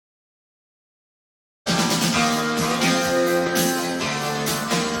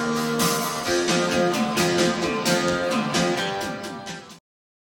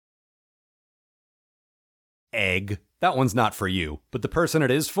egg. That one's not for you, but the person it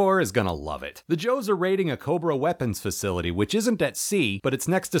is for is gonna love it. The Joes are raiding a Cobra weapons facility, which isn't at sea, but it's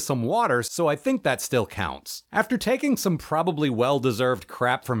next to some water, so I think that still counts. After taking some probably well-deserved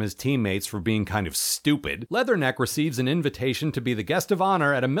crap from his teammates for being kind of stupid, Leatherneck receives an invitation to be the guest of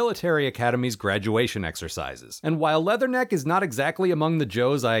honor at a military academy's graduation exercises. And while Leatherneck is not exactly among the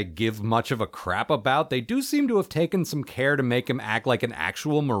Joes I give much of a crap about, they do seem to have taken some care to make him act like an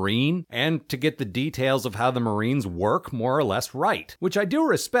actual Marine, and to get the details of how the Marines work more or less right, which I do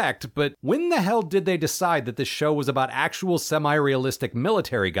respect, but when the hell did they decide that this show was about actual semi-realistic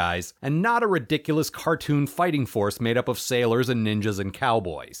military guys and not a ridiculous cartoon fighting force made up of sailors and ninjas and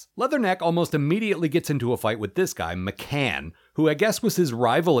cowboys? Leatherneck almost immediately gets into a fight with this guy, McCann, who I guess was his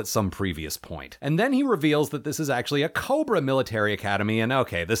rival at some previous point. And then he reveals that this is actually a Cobra military academy, and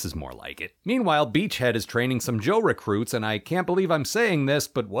okay, this is more like it. Meanwhile, Beachhead is training some Joe recruits, and I can't believe I'm saying this,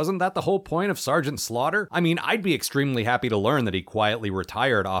 but wasn't that the whole point of Sergeant Slaughter? I mean, I'd be extremely happy to learn that he quietly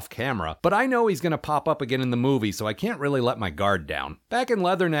retired off camera, but I know he's gonna pop up again in the movie, so I can't really let my guard down. Back in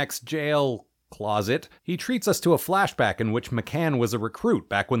Leatherneck's jail closet, he treats us to a flashback in which McCann was a recruit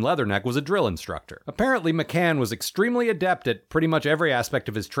back when Leatherneck was a drill instructor. Apparently, McCann was extremely adept at pretty much every aspect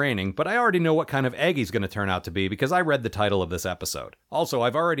of his training, but I already know what kind of egg he's going to turn out to be because I read the title of this episode. Also,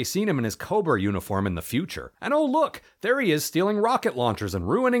 I've already seen him in his Cobra uniform in the future. And oh look, there he is stealing rocket launchers and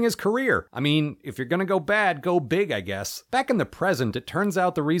ruining his career. I mean, if you're going to go bad, go big, I guess. Back in the present, it turns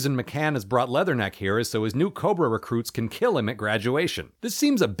out the reason McCann has brought Leatherneck here is so his new Cobra recruits can kill him at graduation. This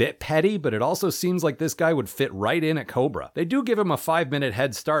seems a bit petty, but it also seems like this guy would fit right in at Cobra. They do give him a 5-minute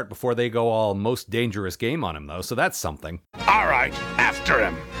head start before they go all most dangerous game on him though, so that's something. All right, after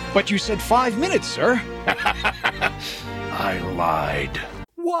him. But you said 5 minutes, sir. I lied.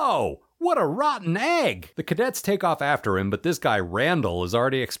 Whoa! What a rotten egg! The cadets take off after him, but this guy Randall is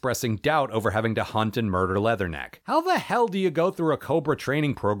already expressing doubt over having to hunt and murder Leatherneck. How the hell do you go through a Cobra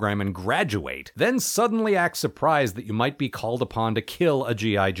training program and graduate, then suddenly act surprised that you might be called upon to kill a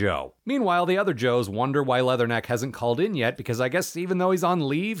G.I. Joe? Meanwhile, the other Joes wonder why Leatherneck hasn't called in yet, because I guess even though he's on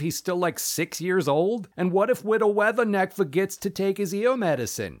leave, he's still like 6 years old? And what if Widow Weatherneck forgets to take his ear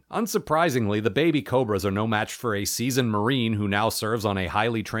medicine? Unsurprisingly, the baby Cobras are no match for a seasoned Marine who now serves on a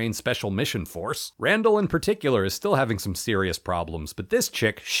highly trained special mission force. Randall in particular is still having some serious problems, but this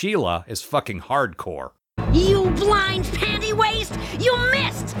chick, Sheila, is fucking hardcore. You blind panty waste! You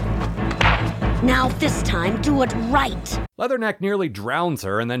missed! Now this time, do it right. Leatherneck nearly drowns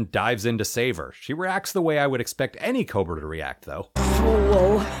her and then dives in to save her. She reacts the way I would expect any Cobra to react, though.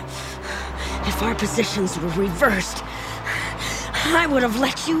 Fool. If our positions were reversed, I would have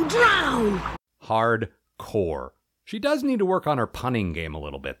let you drown. Hardcore. She does need to work on her punning game a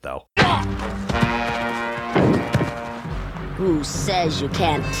little bit, though. Who says you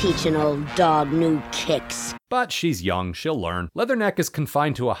can't teach an old dog new kicks? But she's young, she'll learn. Leatherneck is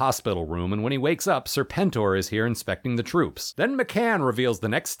confined to a hospital room, and when he wakes up, Serpentor is here inspecting the troops. Then McCann reveals the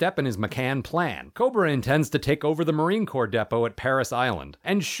next step in his McCann plan. Cobra intends to take over the Marine Corps depot at Paris Island.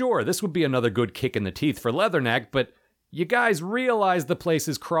 And sure, this would be another good kick in the teeth for Leatherneck, but you guys realize the place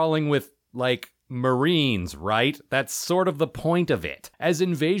is crawling with, like, Marines, right? That's sort of the point of it. As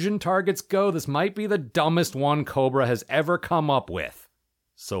invasion targets go, this might be the dumbest one Cobra has ever come up with.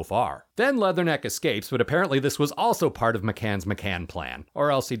 So far. Then Leatherneck escapes, but apparently this was also part of McCann's McCann plan.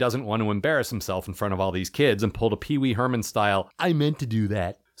 Or else he doesn't want to embarrass himself in front of all these kids and pulled a Pee Wee Herman style, I meant to do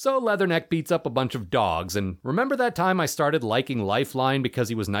that. So Leatherneck beats up a bunch of dogs, and remember that time I started liking Lifeline because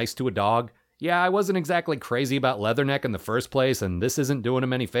he was nice to a dog? Yeah, I wasn't exactly crazy about Leatherneck in the first place, and this isn't doing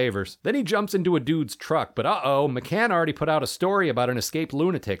him any favors. Then he jumps into a dude's truck, but uh-oh, McCann already put out a story about an escaped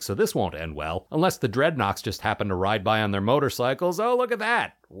lunatic, so this won't end well. Unless the Dreadnoks just happen to ride by on their motorcycles. Oh, look at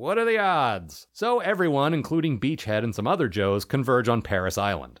that! What are the odds? So everyone, including Beachhead and some other Joes, converge on Paris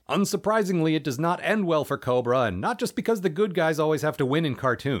Island. Unsurprisingly, it does not end well for Cobra, and not just because the good guys always have to win in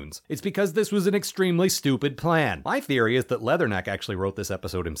cartoons. It's because this was an extremely stupid plan. My theory is that Leatherneck actually wrote this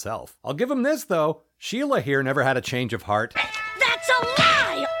episode himself. I'll give him this, though. Sheila here never had a change of heart. That's a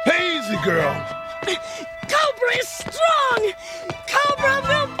lie! Easy, girl. Cobra is strong! Cobra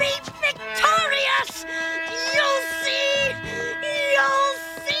will be victorious! You'll see! You'll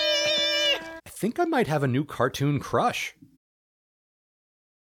see! I think I might have a new cartoon crush.